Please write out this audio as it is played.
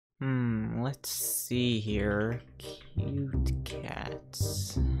let's see here. Cute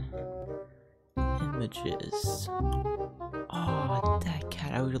cats. Images. Oh, that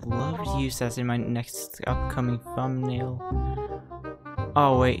cat. I would love to use that in my next upcoming thumbnail.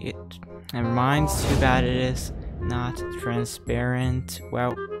 Oh, wait. Never mind. Too bad it is not transparent.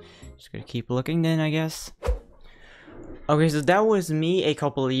 Well, just gonna keep looking then, I guess. Okay, so that was me a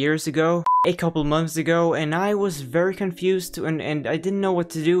couple of years ago, a couple months ago, and I was very confused and I didn't know what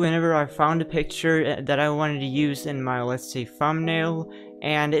to do whenever I found a picture that I wanted to use in my, let's say, thumbnail,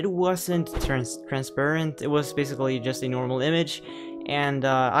 and it wasn't transparent. It was basically just a normal image, and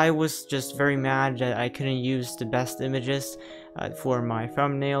I was just very mad that I couldn't use the best images for my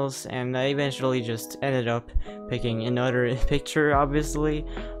thumbnails, and I eventually just ended up picking another picture, obviously.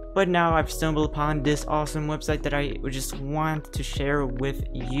 But now I've stumbled upon this awesome website that I just want to share with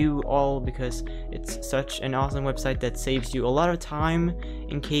you all because it's such an awesome website that saves you a lot of time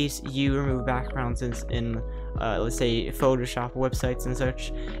in case you remove backgrounds in let's say Photoshop websites and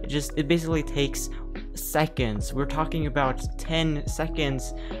such. It basically takes seconds. We're talking about 10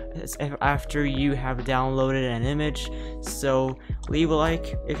 seconds after you have downloaded an image. So leave a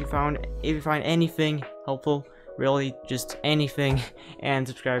like if you find anything helpful. Really, just anything, and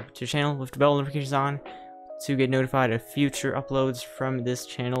subscribe to the channel with the bell notifications on to get notified of future uploads from this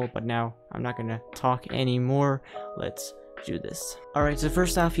channel. But now I'm not gonna talk anymore. Let's do this. Alright, so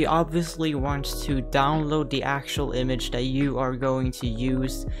first off, you obviously want to download the actual image that you are going to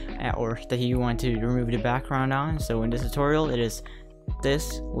use or that you want to remove the background on. So in this tutorial, it is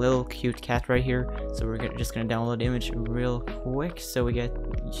this little cute cat right here. So we're just gonna download the image real quick. So we got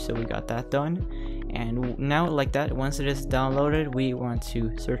that done. And now, like that, once it is downloaded, we want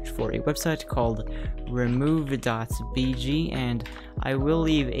to search for a website called remove.bg, and I will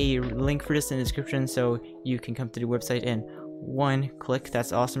leave a link for this in the description so you can come to the website in one click.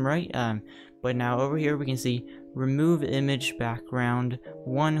 That's awesome, right? But now over here we can see remove image background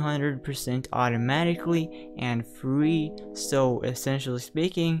 100% automatically and free. So essentially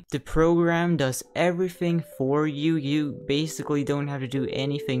speaking, the program does everything for you. You basically don't have to do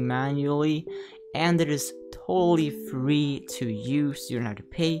anything manually, and it is totally free to use. You don't have to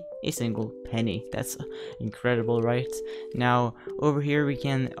pay a single penny. That's incredible, right? Now over here we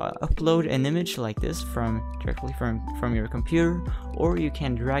can upload an image like this directly from your computer, or you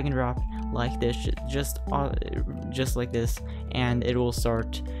can drag and drop like this, just like this, and it will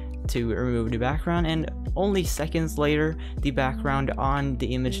start to remove the background, and only seconds later the background on the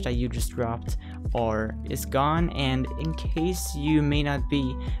image that you just dropped is gone. And in case you may not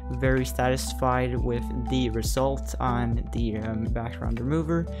be very satisfied with the result on the background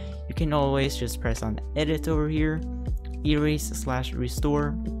remover, you can always just press on edit over here,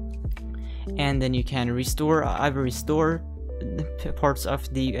 erase/restore, and then you can either restore parts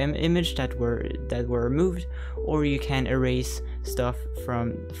of the image that were removed, or you can erase stuff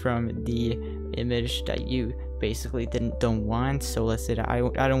from the image that you basically don't want. So let's say that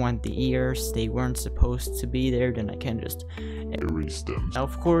I don't want the ears, they weren't supposed to be there, then I can just erase them. Now,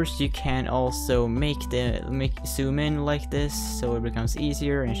 of course, you can also zoom in like this so it becomes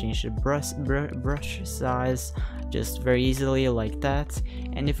easier, and change the brush size just very easily like that.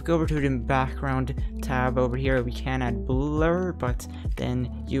 And if we go over to the background tab over here, we can add blur, but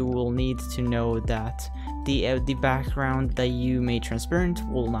then you will need to know that the background that you made transparent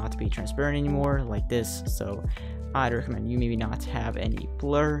will not be transparent anymore like this. So I'd recommend you maybe not have any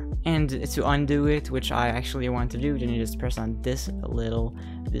blur. And to undo it, which I actually want to do, then you just press on this little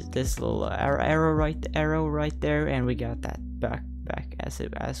arrow right there, and we got that back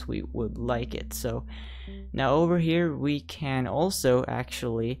as we would like it. So now over here we can also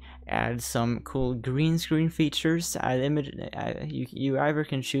actually add some cool green screen features. You either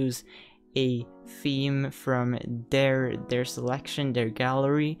can choose a theme from their selection, their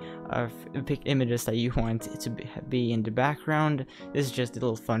gallery of images that you want it to be in the background. This is just a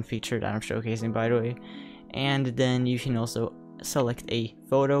little fun feature that I'm showcasing, by the way. And then you can also select a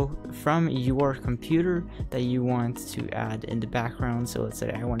photo from your computer that you want to add in the background. So let's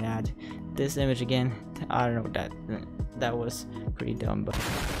say I want to add this image again. I don't know, that was pretty dumb, but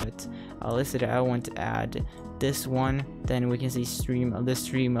let's say that I want to add this one. Then we can see stream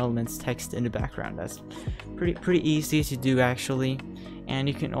elements text in the background. That's pretty easy to do actually. And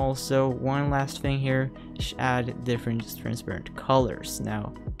you can also, one last thing here, add different transparent colors.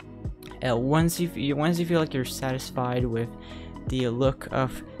 Now once you feel like you're satisfied with the look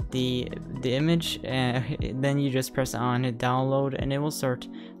of the image, then you just press on download, and it will start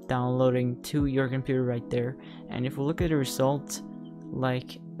downloading to your computer right there. And if we look at the result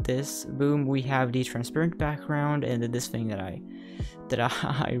like this, boom, we have the transparent background and this thing that I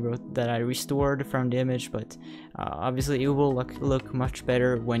I wrote, that I restored from the image, but obviously it will look much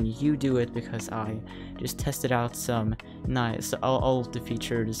better when you do it, because I just tested out some nice all of the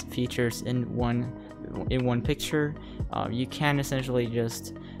features in one picture. You can essentially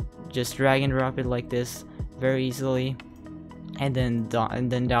just drag and drop it like this very easily, and then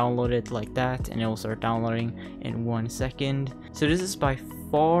download it like that, and it will start downloading in 1 second. So this is by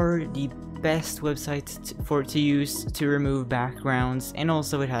far the best website to use to remove backgrounds, and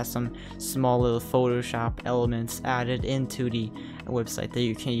also it has some small little Photoshop elements added into the website that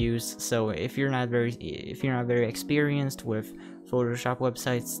you can use. So if you're not very experienced with Photoshop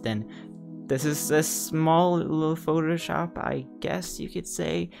websites, then this is a small little Photoshop, I guess you could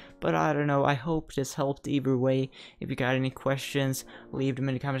say, but I don't know. I hope this helped either way. If you got any questions, leave them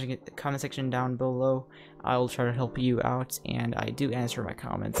in the comment section down below. I'll try to help you out, and I do answer my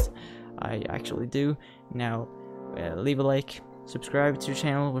comments. I actually do. Now, leave a like, subscribe to the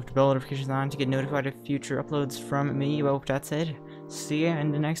channel with the bell notifications on to get notified of future uploads from me. Well, with that said, see ya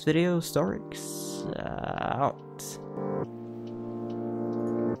in the next video. STALK out.